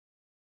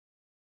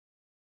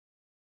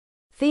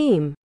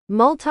Theme: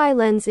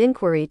 multi-lens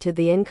inquiry to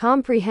the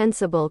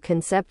incomprehensible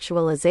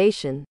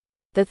conceptualization.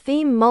 The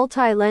theme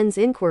multi-lens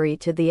inquiry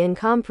to the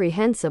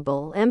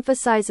incomprehensible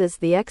emphasizes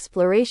the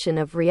exploration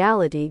of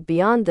reality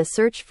beyond the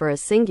search for a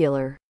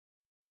singular,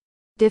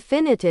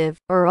 definitive,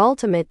 or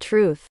ultimate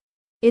truth.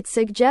 It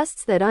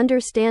suggests that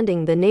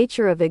understanding the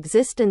nature of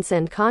existence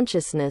and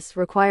consciousness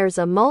requires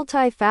a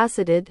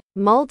multifaceted,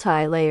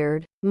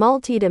 multi-layered,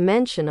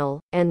 multidimensional,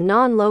 and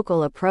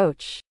non-local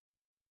approach.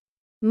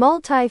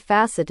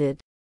 Multifaceted.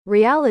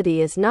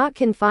 Reality is not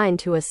confined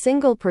to a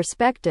single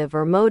perspective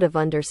or mode of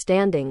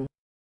understanding.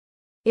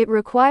 It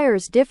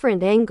requires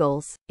different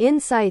angles,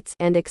 insights,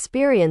 and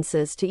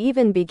experiences to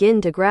even begin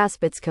to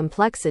grasp its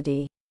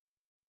complexity.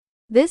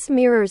 This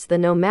mirrors the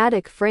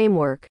nomadic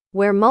framework,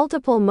 where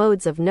multiple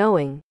modes of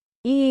knowing,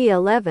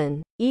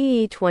 EE11,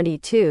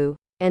 EE22,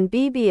 and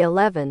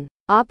BB11,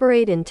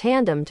 operate in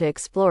tandem to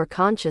explore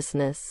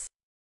consciousness.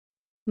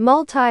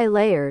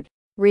 Multi-layered.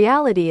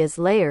 Reality is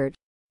layered,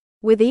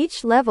 with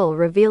each level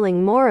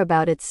revealing more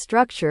about its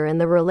structure and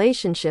the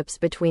relationships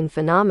between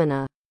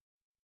phenomena.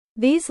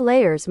 These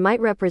layers might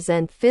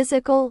represent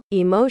physical,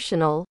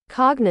 emotional,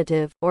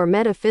 cognitive, or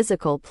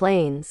metaphysical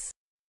planes.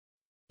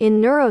 In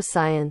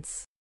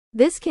neuroscience,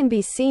 this can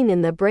be seen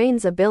in the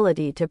brain's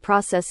ability to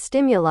process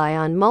stimuli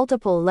on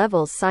multiple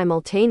levels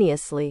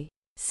simultaneously: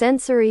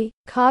 sensory,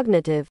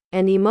 cognitive,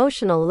 and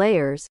emotional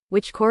layers,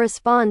 which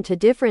correspond to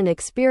different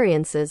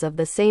experiences of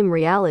the same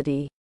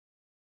reality.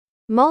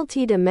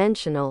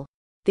 Multidimensional.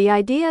 The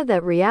idea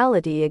that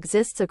reality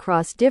exists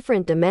across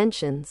different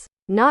dimensions,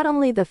 not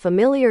only the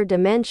familiar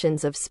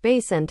dimensions of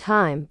space and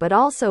time but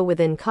also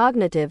within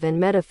cognitive and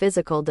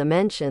metaphysical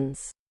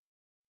dimensions.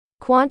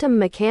 Quantum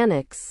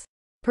mechanics,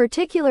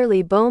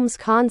 particularly Bohm's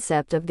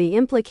concept of the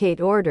implicate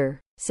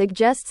order,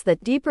 suggests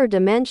that deeper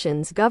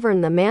dimensions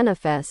govern the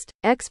manifest,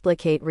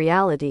 explicate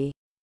reality.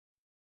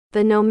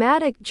 The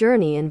nomadic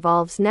journey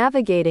involves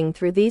navigating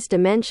through these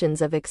dimensions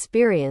of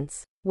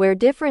experience, where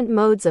different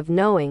modes of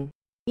knowing,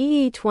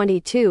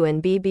 EE22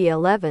 and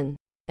BB11,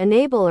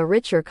 enable a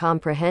richer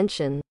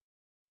comprehension.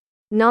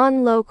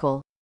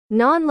 Non-local.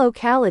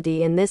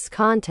 Non-locality in this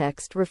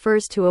context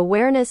refers to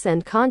awareness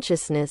and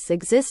consciousness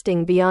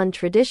existing beyond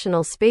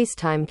traditional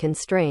spacetime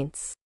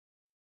constraints.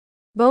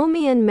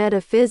 Bohmian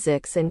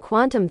metaphysics and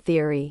quantum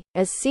theory,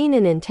 as seen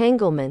in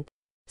entanglement,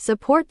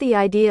 support the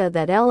idea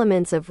that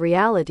elements of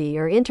reality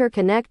are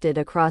interconnected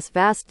across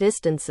vast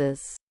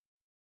distances.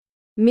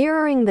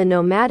 Mirroring the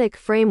nomadic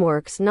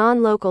framework's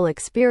non-local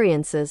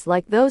experiences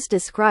like those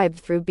described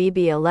through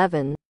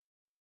BB11.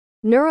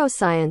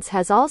 Neuroscience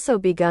has also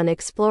begun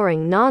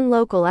exploring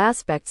non-local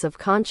aspects of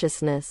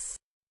consciousness,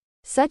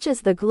 such as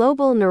the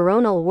global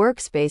neuronal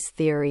workspace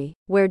theory,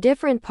 where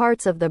different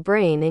parts of the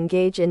brain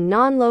engage in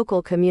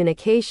non-local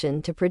communication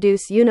to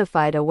produce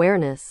unified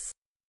awareness.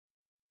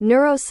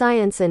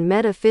 Neuroscience and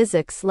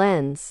metaphysics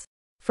lens.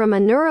 From a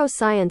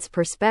neuroscience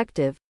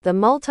perspective, the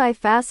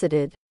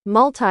multifaceted,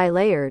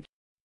 multi-layered,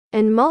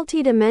 and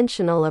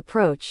multidimensional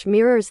approach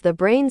mirrors the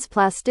brain's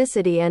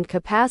plasticity and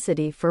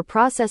capacity for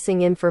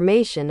processing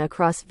information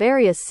across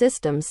various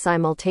systems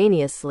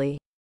simultaneously.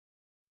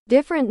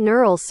 Different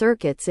neural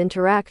circuits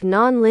interact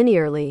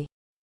non-linearly,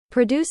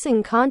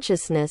 producing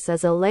consciousness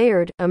as a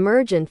layered,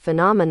 emergent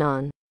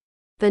phenomenon.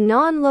 The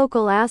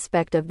non-local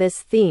aspect of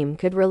this theme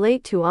could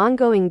relate to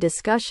ongoing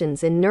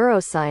discussions in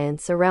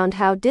neuroscience around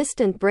how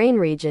distant brain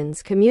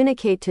regions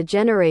communicate to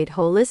generate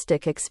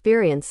holistic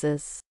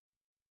experiences.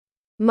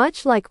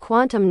 Much like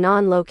quantum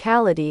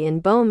non-locality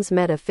in Bohm's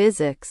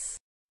metaphysics.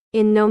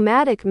 In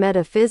nomadic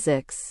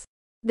metaphysics,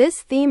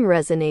 this theme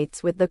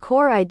resonates with the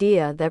core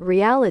idea that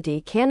reality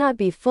cannot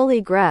be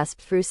fully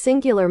grasped through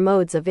singular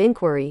modes of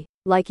inquiry,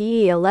 like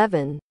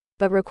EE11,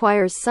 but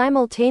requires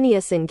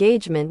simultaneous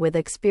engagement with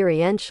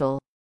experiential,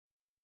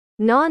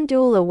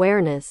 non-dual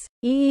awareness,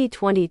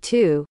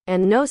 EE22,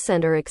 and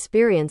no-center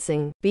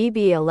experiencing,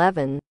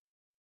 BB11.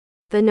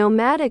 The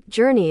nomadic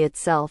journey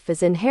itself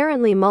is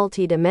inherently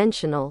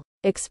multidimensional,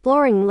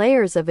 exploring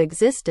layers of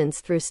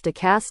existence through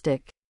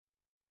stochastic,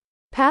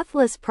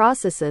 pathless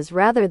processes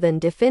rather than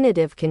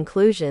definitive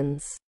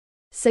conclusions.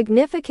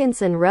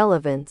 Significance and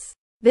relevance.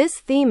 This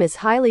theme is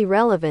highly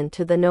relevant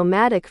to the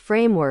nomadic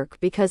framework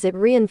because it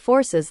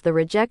reinforces the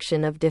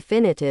rejection of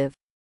definitive,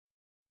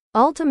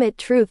 ultimate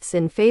truths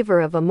in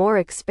favor of a more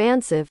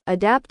expansive,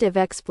 adaptive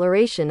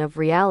exploration of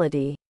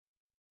reality.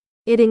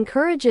 It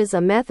encourages a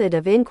method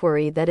of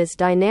inquiry that is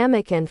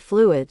dynamic and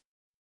fluid,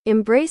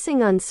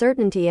 embracing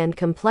uncertainty and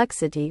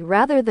complexity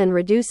rather than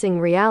reducing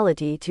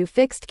reality to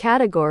fixed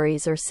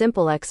categories or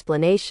simple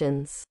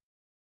explanations.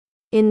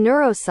 In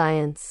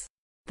neuroscience,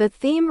 the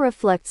theme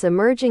reflects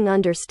emerging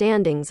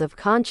understandings of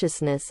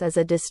consciousness as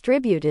a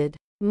distributed,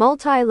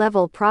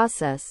 multi-level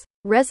process,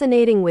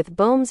 resonating with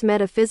Bohm's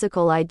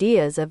metaphysical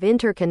ideas of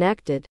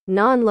interconnected,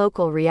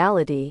 non-local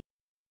reality.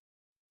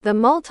 The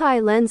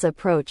multi-lens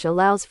approach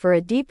allows for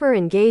a deeper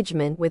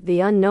engagement with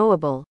the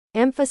unknowable,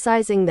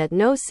 emphasizing that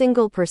no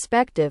single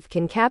perspective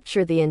can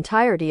capture the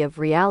entirety of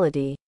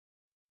reality.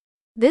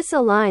 This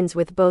aligns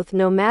with both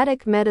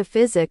nomadic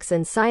metaphysics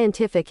and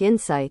scientific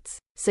insights,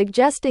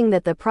 suggesting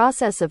that the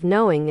process of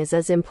knowing is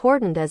as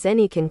important as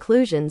any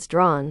conclusions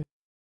drawn,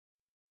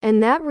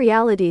 and that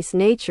reality's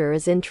nature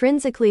is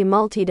intrinsically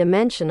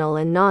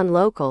multidimensional and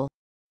non-local.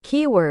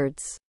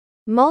 Keywords: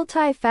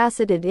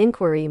 multifaceted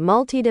inquiry,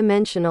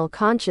 multidimensional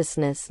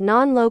consciousness,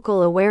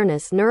 non-local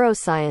awareness,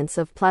 neuroscience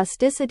of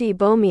plasticity,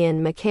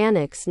 Bohmian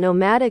mechanics,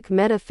 nomadic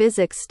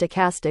metaphysics,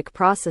 stochastic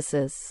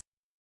processes.